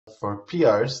for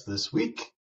PRs this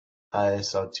week, I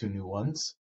saw two new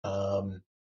ones. Oh,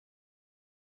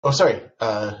 sorry,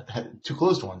 two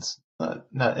closed ones.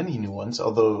 Not any new ones,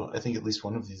 although I think at least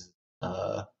one of these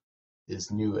uh,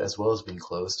 is new as well as being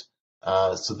closed.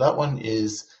 So that one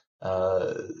is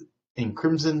in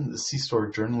Crimson, the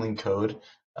C-Store journaling code,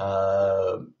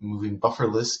 moving buffer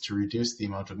lists to reduce the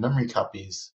amount of memory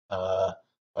copies by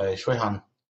Shuihan.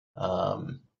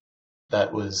 Um,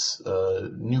 that was a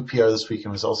new PR this week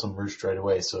and was also merged right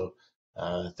away. So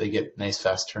they get nice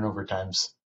fast turnover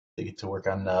times. They get to work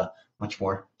on much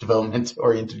more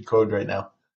development-oriented code right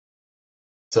now.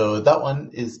 So that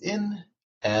one is in,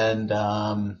 and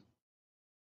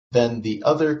then the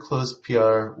other closed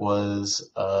PR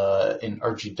was in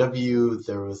RGW.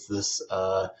 There was this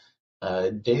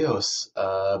Deos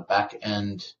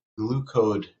backend glue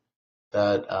code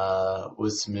that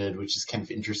was submitted, which is kind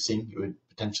of interesting. It would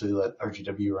potentially let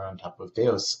RGW run on top of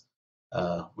Deos,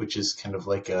 which is kind of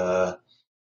like the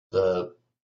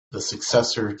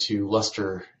successor to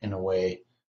Lustre in a way.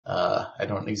 I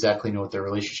don't exactly know what their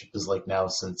relationship is like now,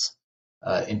 since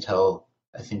Intel,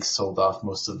 I think, sold off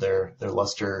most of their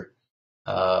Lustre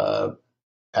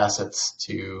assets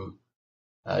to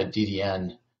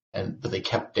DDN, but they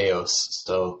kept Deos.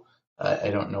 So I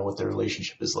don't know what their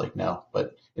relationship is like now.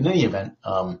 But in any event,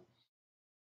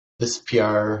 this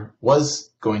PR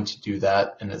was going to do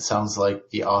that, and it sounds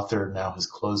like the author now has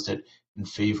closed it in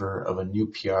favor of a new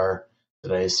PR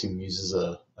that I assume uses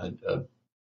a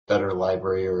better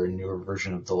library or a newer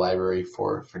version of the library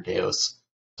for Deos.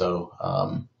 So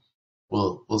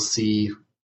we'll see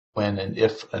when and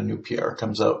if a new PR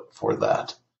comes out for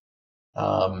that.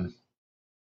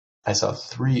 I saw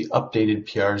 3 updated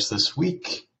PRs this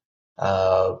week.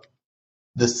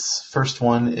 This first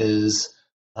one is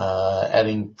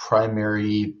adding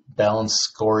primary balance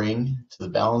scoring to the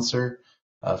balancer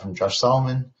from Josh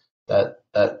Solomon. That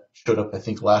showed up, I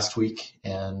think, last week,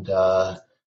 and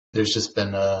there's just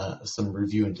been some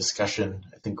review and discussion.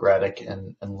 I think Radek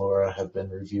and Laura have been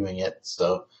reviewing it,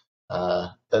 so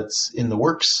that's in the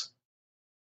works.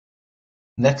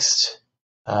 Next,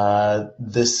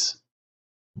 this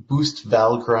boost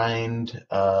Valgrind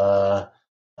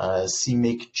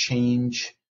CMake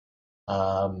change.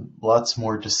 Lots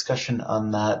more discussion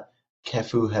on that.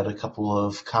 Kefu had a couple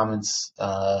of comments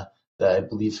that I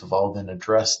believe have all been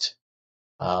addressed.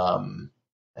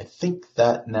 I think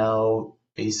that now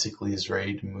basically is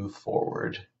ready to move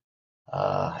forward.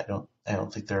 I don't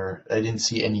think I didn't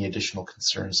see any additional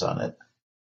concerns on it.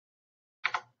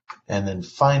 And then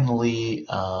finally,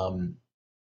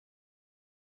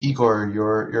 Igor,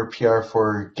 your PR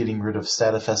for getting rid of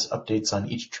StatFS updates on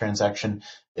each transaction,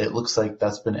 it looks like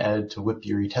that's been added to WIP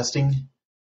URI testing.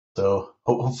 So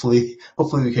hopefully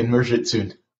we can merge it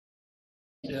soon.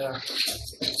 Yeah.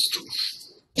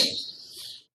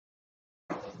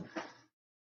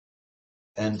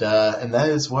 And that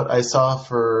is what I saw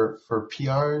for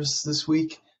PRs this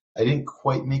week. I didn't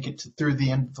quite make it through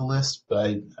the end of the list,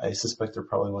 but I suspect there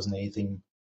probably wasn't anything in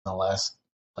the last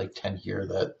like 10 here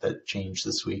that changed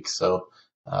this week. So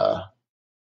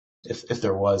if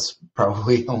there was,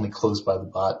 probably only closed by the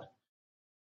bot.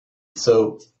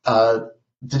 So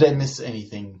did I miss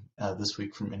anything this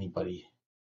week from anybody?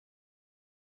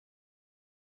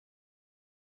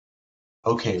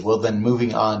 Okay, well then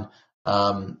moving on.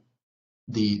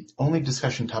 The only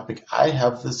discussion topic I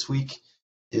have this week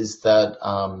is that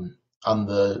on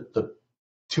the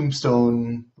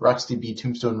Tombstone, RocksDB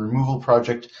Tombstone removal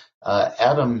project,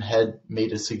 Adam had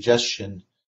made a suggestion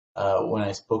when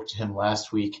I spoke to him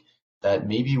last week that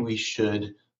maybe we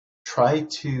should try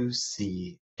to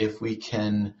see if we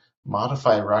can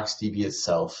modify RocksDB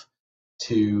itself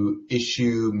to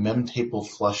issue memtable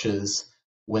flushes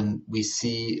when we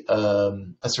see a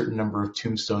certain number of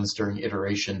tombstones during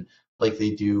iteration, like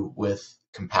they do with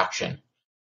compaction.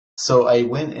 So I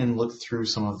went and looked through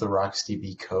some of the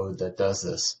RocksDB code that does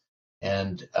this,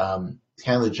 and kind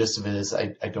of the gist of it is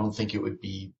I don't think it would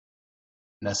be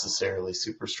necessarily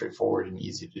super straightforward and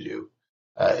easy to do.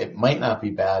 It might not be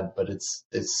bad, but it's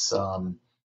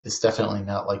definitely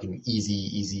not like an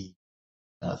easy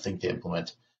thing to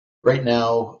implement. Right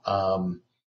now,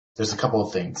 there's a couple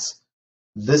of things.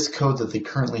 This code that they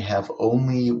currently have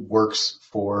only works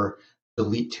for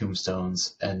delete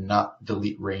tombstones and not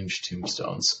delete range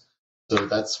tombstones. So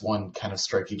that's one kind of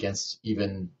strike against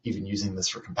even using this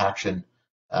for compaction,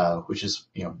 which is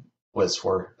what it's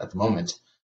for at the moment.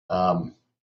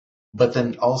 But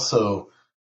then also,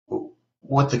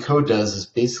 what the code does is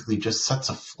basically just sets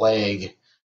a flag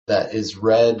that is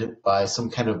read by some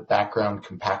kind of background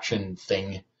compaction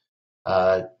thing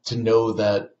to know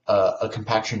that a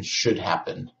compaction should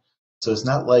happen. So it's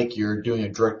not like you're doing a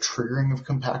direct triggering of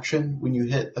compaction when you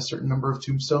hit a certain number of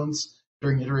tombstones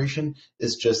during iteration.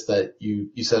 It's just that you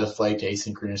set a flag to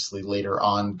asynchronously later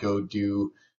on go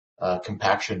do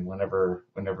compaction whenever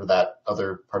that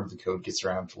other part of the code gets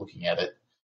around to looking at it.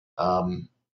 Um,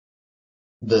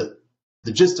 the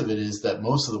the gist of it is that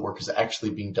most of the work is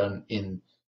actually being done in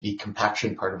the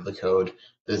compaction part of the code,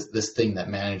 this thing that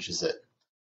manages it.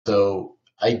 So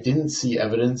I didn't see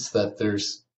evidence that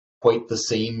there's quite the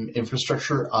same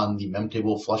infrastructure on the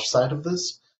memtable flush side of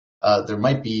this. There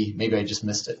might be, maybe I just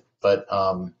missed it, but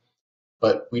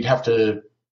we'd have to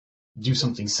do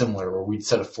something similar where we'd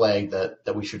set a flag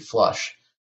that we should flush.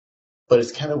 But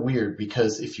it's kind of weird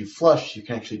because if you flush, you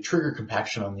can actually trigger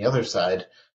compaction on the other side.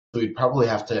 So we'd probably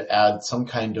have to add some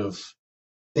kind of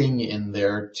thing in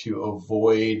there to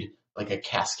avoid like a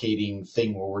cascading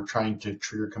thing where we're trying to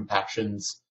trigger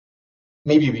compactions.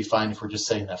 Maybe it'd be fine if we're just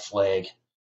setting that flag.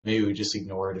 Maybe we just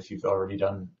ignore it if you've already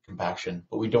done compaction.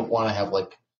 But we don't want to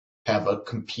have a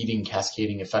competing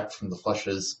cascading effect from the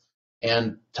flushes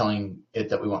and telling it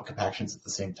that we want compactions at the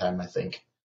same time, I think.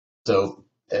 So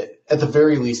at the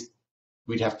very least,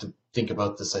 we'd have to think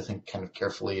about this, I think, kind of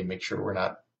carefully and make sure we're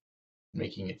not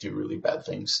making it do really bad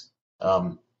things.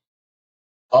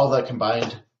 All that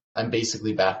combined, I'm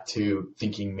basically back to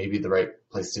thinking maybe the right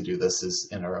place to do this is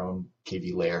in our own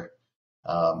KV layer,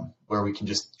 where we can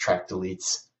just track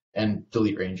deletes and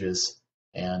delete ranges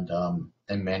and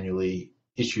manually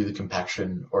issue the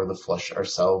compaction or the flush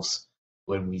ourselves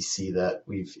when we see that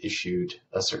we've issued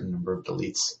a certain number of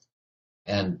deletes.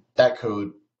 And that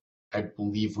code, I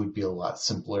believe, would be a lot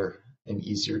simpler and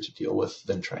easier to deal with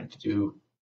than trying to do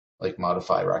like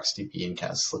modify RocksDB and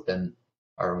kind of slip in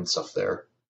our own stuff there.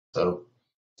 So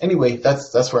anyway,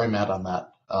 that's where I'm at on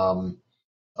that. I'll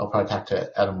probably talk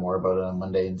to Adam more about it on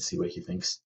Monday and see what he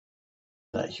thinks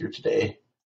here today.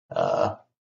 But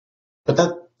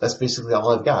that's basically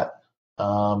all I've got.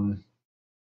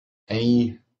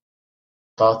 Any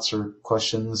thoughts or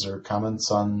questions or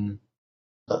comments on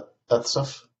that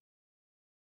stuff?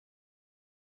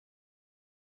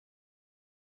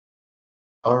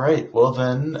 All right, well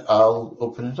then I'll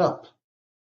open it up.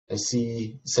 I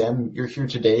see, Sam, you're here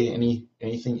today.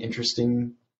 Anything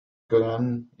interesting going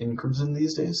on in Crimson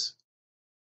these days?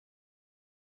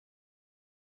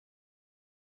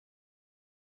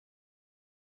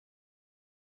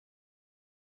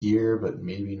 Here, but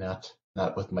maybe not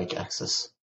with Mike Access.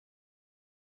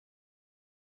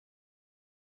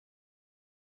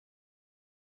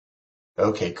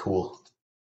 Okay, cool.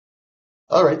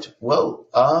 All right. Well,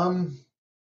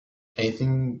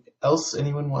 anything else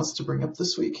anyone wants to bring up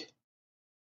this week?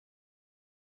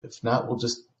 If not, we'll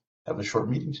just have a short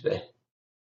meeting today.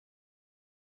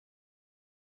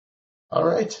 All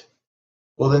right.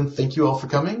 Well, then, thank you all for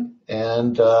coming,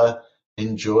 and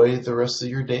enjoy the rest of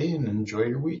your day and enjoy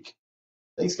your week.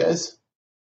 Thanks, guys.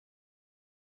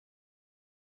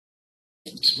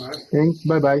 Thanks.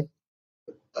 Bye bye.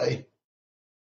 Bye.